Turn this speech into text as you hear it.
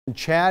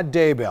Chad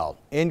Daybell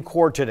in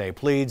court today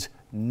pleads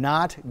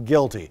not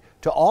guilty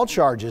to all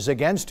charges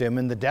against him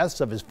in the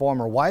deaths of his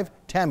former wife,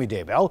 Tammy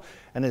Daybell,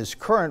 and his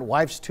current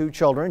wife's two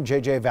children,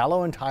 J.J.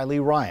 Vallow and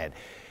Tylee Ryan.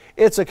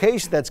 It's a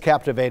case that's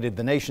captivated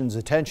the nation's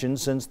attention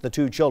since the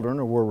two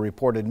children were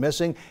reported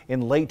missing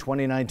in late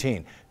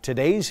 2019.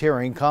 Today's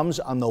hearing comes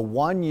on the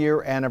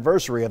one-year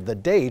anniversary of the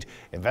date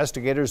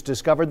investigators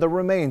discovered the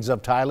remains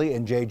of Tylee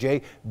and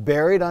J.J.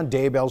 buried on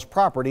Daybell's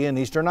property in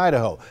eastern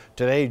Idaho.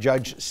 Today,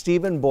 Judge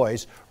Stephen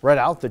Boyce read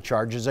out the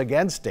charges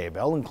against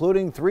Daybell,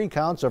 including 3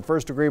 counts of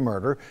first-degree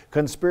murder,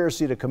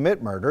 conspiracy to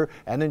commit murder,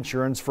 and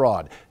insurance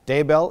fraud.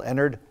 Daybell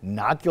entered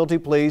not guilty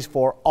pleas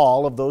for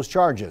all of those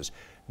charges.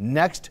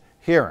 Next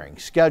hearing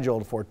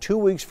scheduled for 2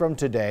 weeks from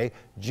today,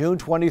 June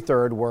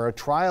 23rd, where a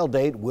trial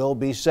date will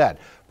be set.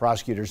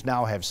 Prosecutors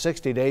now have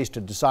 60 days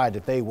to decide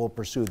if they will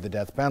pursue the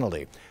death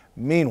penalty.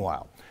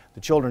 Meanwhile, the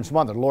children's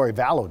mother,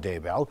 Vallow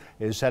Daybell,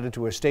 is headed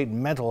to a state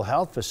mental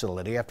health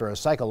facility after a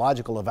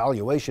psychological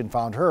evaluation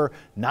found her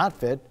not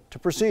fit to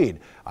proceed.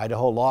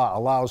 Idaho law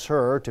allows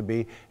her to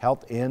be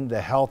held in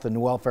the health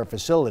and welfare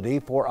facility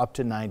for up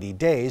to 90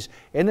 days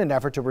in an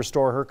effort to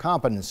restore her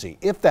competency.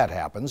 If that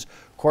happens,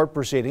 court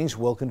proceedings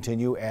will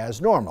continue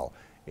as normal.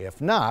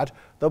 If not,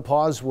 the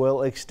pause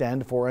will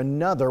extend for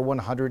another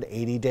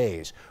 180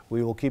 days.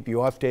 We will keep you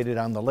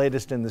updated on the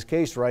latest in this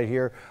case right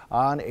here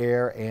on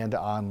air and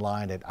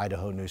online at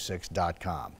idahonews6.com.